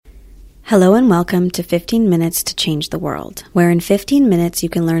Hello and welcome to 15 Minutes to Change the World, where in 15 minutes you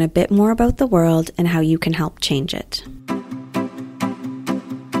can learn a bit more about the world and how you can help change it.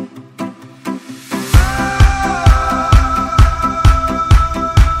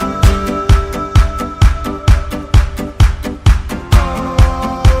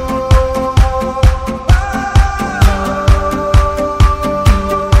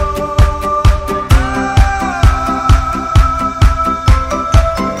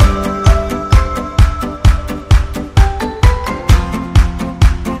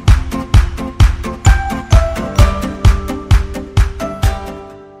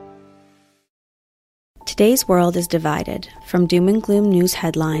 Today's world is divided. From doom and gloom news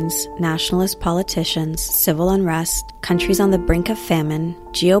headlines, nationalist politicians, civil unrest, countries on the brink of famine,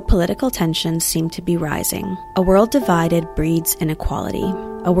 geopolitical tensions seem to be rising. A world divided breeds inequality.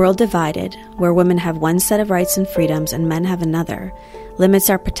 A world divided, where women have one set of rights and freedoms and men have another, limits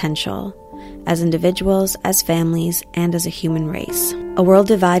our potential, as individuals, as families, and as a human race. A world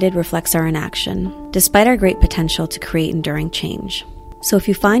divided reflects our inaction, despite our great potential to create enduring change. So if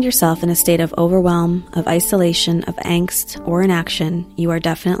you find yourself in a state of overwhelm, of isolation, of angst, or inaction, you are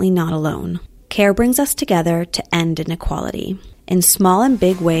definitely not alone. CARE brings us together to end inequality. In small and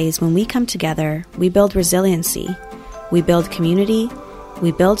big ways, when we come together, we build resiliency, we build community,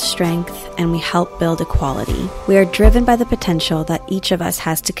 we build strength, and we help build equality. We are driven by the potential that each of us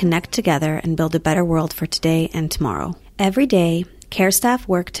has to connect together and build a better world for today and tomorrow. Every day, CARE staff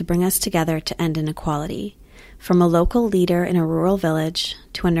work to bring us together to end inequality. From a local leader in a rural village,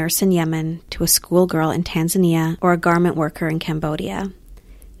 to a nurse in Yemen, to a schoolgirl in Tanzania, or a garment worker in Cambodia.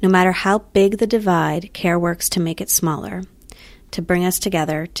 No matter how big the divide, CARE works to make it smaller, to bring us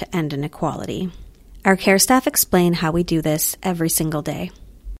together to end inequality. Our CARE staff explain how we do this every single day.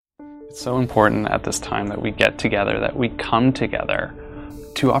 It's so important at this time that we get together, that we come together.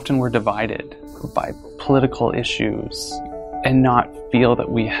 Too often we're divided by political issues and not feel that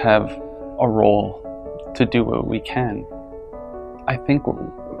we have a role to do what we can. I think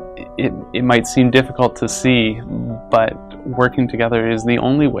it might seem difficult to see, but working together is the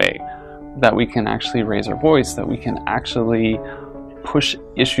only way that we can actually raise our voice, that we can actually push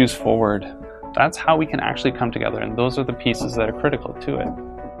issues forward. That's how we can actually come together, and those are the pieces that are critical to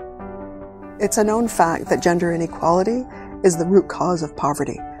it. It's a known fact that gender inequality is the root cause of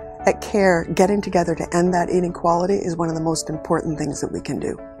poverty. At CARE, getting together to end that inequality is one of the most important things that we can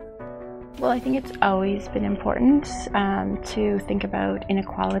do. Well, I think it's always been important to think about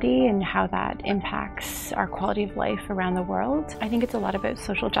inequality and how that impacts our quality of life around the world. I think it's a lot about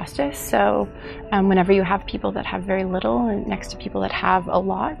social justice. So whenever you have people that have very little and next to people that have a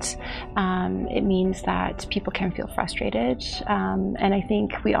lot, it means that people can feel frustrated. And I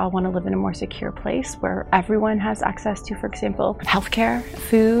think we all want to live in a more secure place where everyone has access to, for example, healthcare,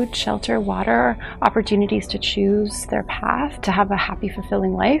 food, shelter, water, opportunities to choose their path, to have a happy,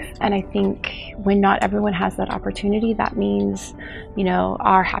 fulfilling life. And I think when not everyone has that opportunity, that means,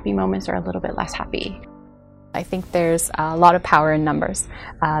 our happy moments are a little bit less happy. I think there's a lot of power in numbers.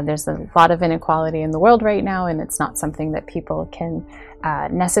 There's a lot of inequality in the world right now, and it's not something that people can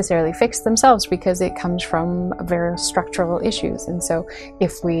necessarily fix themselves because it comes from very structural issues. And so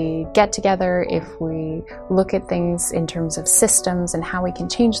if we get together, if we look at things in terms of systems and how we can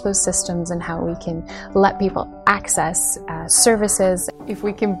change those systems and how we can let people access services, if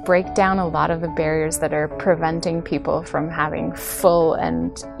we can break down a lot of the barriers that are preventing people from having full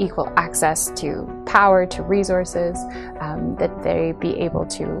and equal access to power, to resources, that they be able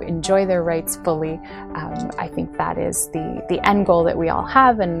to enjoy their rights fully, I think that is the end goal that we all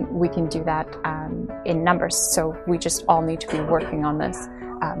have, and we can do that in numbers. So we just all need to be working on this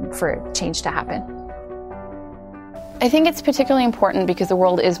for change to happen. I think it's particularly important because the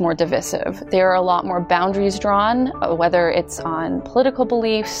world is more divisive. There are a lot more boundaries drawn, whether it's on political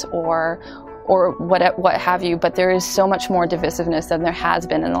beliefs or what have you, but there is so much more divisiveness than there has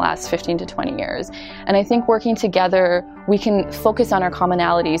been in the last 15 to 20 years. And I think working together, we can focus on our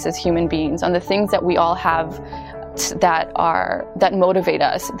commonalities as human beings, on the things that we all have that motivate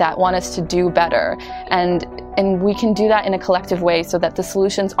us, that want us to do better. And we can do that in a collective way so that the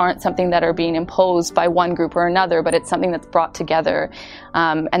solutions aren't something that are being imposed by one group or another, but it's something that's brought together,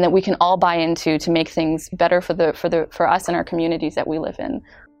 and that we can all buy into to make things better for us and our communities that we live in.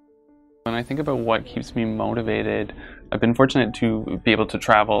 When I think about what keeps me motivated, I've been fortunate to be able to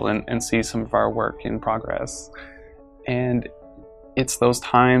travel and see some of our work in progress. And it's those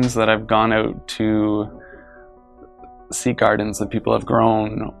times that I've gone out to see gardens that people have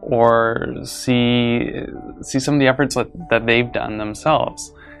grown, or see some of the efforts that they've done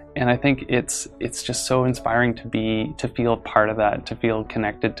themselves. And I think it's just so inspiring to feel part of that, to feel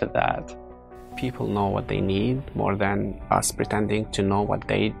connected to that. people know what they need more than us pretending to know what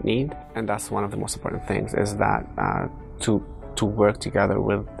they need. And that's one of the most important things, is that to work together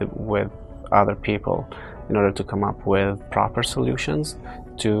with other people in order to come up with proper solutions,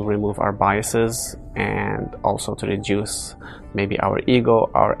 to remove our biases, and also to reduce maybe our ego,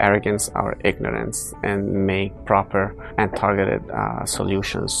 our arrogance, our ignorance, and make proper and targeted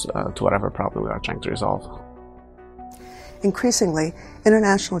solutions to whatever problem we are trying to resolve. Increasingly,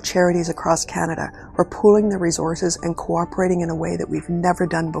 international charities across Canada are pooling their resources and cooperating in a way that we've never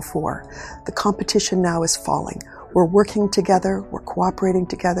done before. The competition now is falling. We're working together, we're cooperating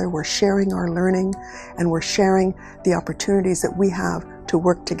together, we're sharing our learning, and we're sharing the opportunities that we have to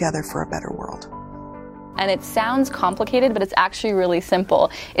work together for a better world. And it sounds complicated, but it's actually really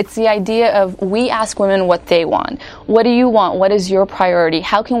simple. It's the idea of, we ask women what they want. What do you want? What is your priority?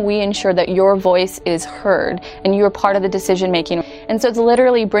 How can we ensure that your voice is heard and you're part of the decision making? And so it's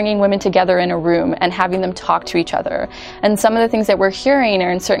literally bringing women together in a room and having them talk to each other. And some of the things that we're hearing are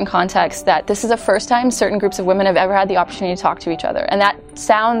in certain contexts that this is the first time certain groups of women have ever had the opportunity to talk to each other. And that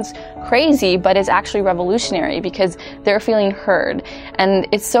sounds crazy, but it's actually revolutionary because they're feeling heard. And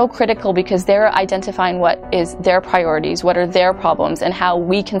it's so critical because they're identifying what is their priorities, what are their problems, and how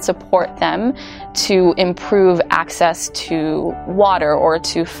we can support them to improve access to water or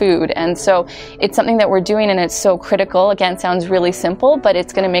to food. And so it's something that we're doing, and it's so critical. Again, sounds really simple, but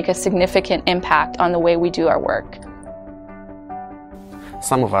it's going to make a significant impact on the way we do our work.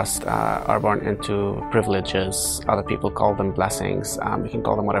 Some of us are born into privileges. Other people call them blessings. We can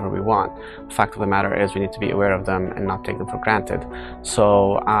call them whatever we want. The fact of the matter is we need to be aware of them and not take them for granted.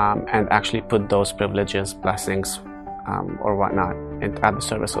 So, and actually put those privileges, blessings, or whatnot at the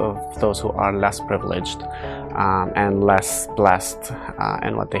service of those who are less privileged and less blessed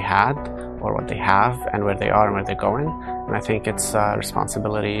in what they had or what they have and where they are and where they're going. And I think it's a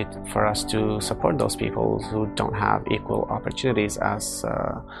responsibility for us to support those people who don't have equal opportunities as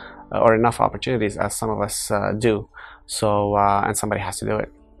or enough opportunities as some of us do. So, and somebody has to do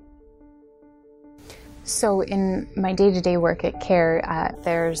it. So in my day-to-day work at CARE,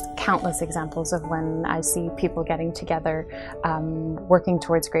 there's countless examples of when I see people getting together, working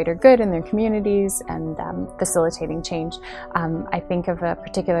towards greater good in their communities and facilitating change. I think of a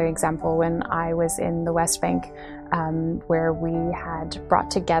particular example when I was in the West Bank, where we had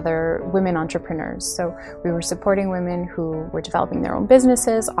brought together women entrepreneurs. So we were supporting women who were developing their own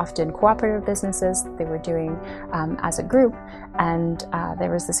businesses, often cooperative businesses that they were doing as a group. And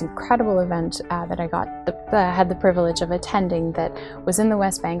there was this incredible event that I had the privilege of attending that was in the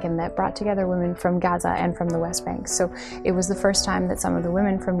West Bank and that brought together women from Gaza and from the West Bank. So it was the first time that some of the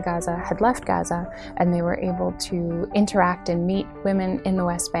women from Gaza had left Gaza, and they were able to interact and meet women in the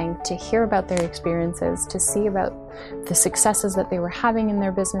West Bank to hear about their experiences, to see about the successes that they were having in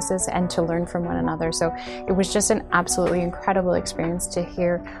their businesses, and to learn from one another. So it was just an absolutely incredible experience to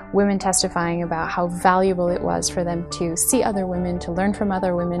hear women testifying about how valuable it was for them to see other women, to learn from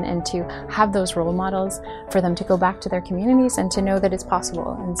other women, and to have those role models for them to go back to their communities and to know that it's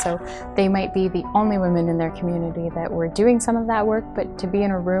possible. And so they might be the only women in their community that were doing some of that work, but to be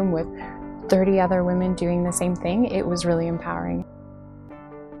in a room with 30 other women doing the same thing, it was really empowering.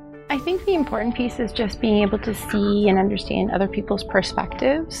 I think the important piece is just being able to see and understand other people's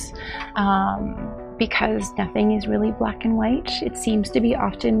perspectives, because nothing is really black and white. It seems to be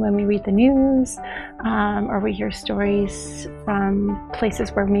often when we read the news or we hear stories from places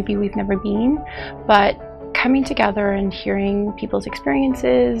where maybe we've never been, but coming together and hearing people's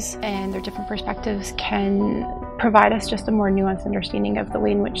experiences and their different perspectives can provide us just a more nuanced understanding of the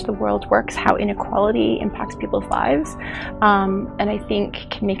way in which the world works, how inequality impacts people's lives, and I think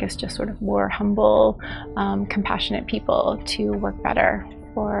can make us just sort of more humble, compassionate people to work better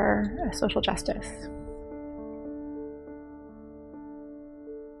for social justice.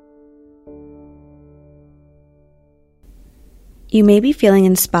 You may be feeling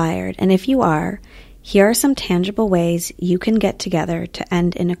inspired, and if you are, here are some tangible ways you can get together to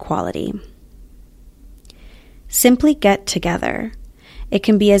end inequality. Simply get together. It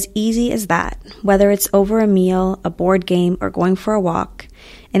can be as easy as that, whether it's over a meal, a board game, or going for a walk.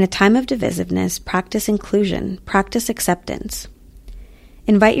 In a time of divisiveness, practice inclusion, practice acceptance.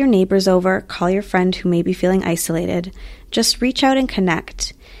 Invite your neighbors over, call your friend who may be feeling isolated. Just reach out and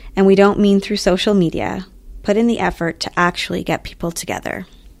connect. And we don't mean through social media. Put in the effort to actually get people together.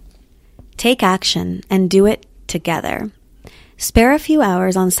 Take action and do it together. Spare a few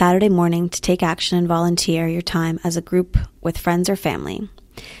hours on Saturday morning to take action and volunteer your time as a group with friends or family.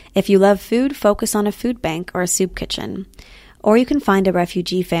 If you love food, focus on a food bank or a soup kitchen. Or you can find a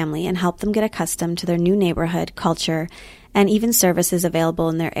refugee family and help them get accustomed to their new neighborhood, culture, and even services available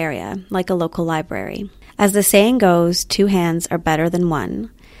in their area, like a local library. As the saying goes, 2 hands are better than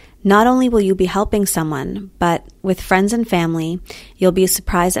 1. Not only will you be helping someone, but with friends and family, you'll be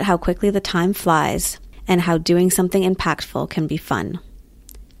surprised at how quickly the time flies and how doing something impactful can be fun.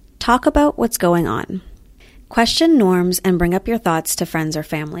 Talk about what's going on. Question norms and bring up your thoughts to friends or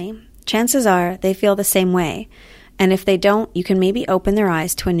family. Chances are they feel the same way, and if they don't, you can maybe open their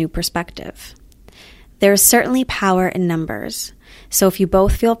eyes to a new perspective. There is certainly power in numbers, so if you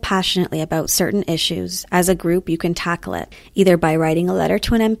both feel passionately about certain issues, as a group you can tackle it, either by writing a letter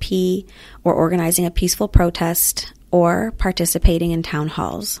to an MP, or organizing a peaceful protest, or participating in town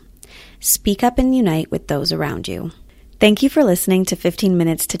halls. Speak up and unite with those around you. Thank you for listening to 15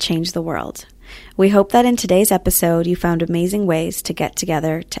 Minutes to Change the World. We hope that in today's episode you found amazing ways to get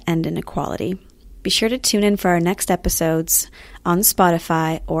together to end inequality. Be sure to tune in for our next episodes on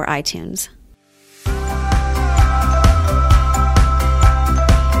Spotify or iTunes.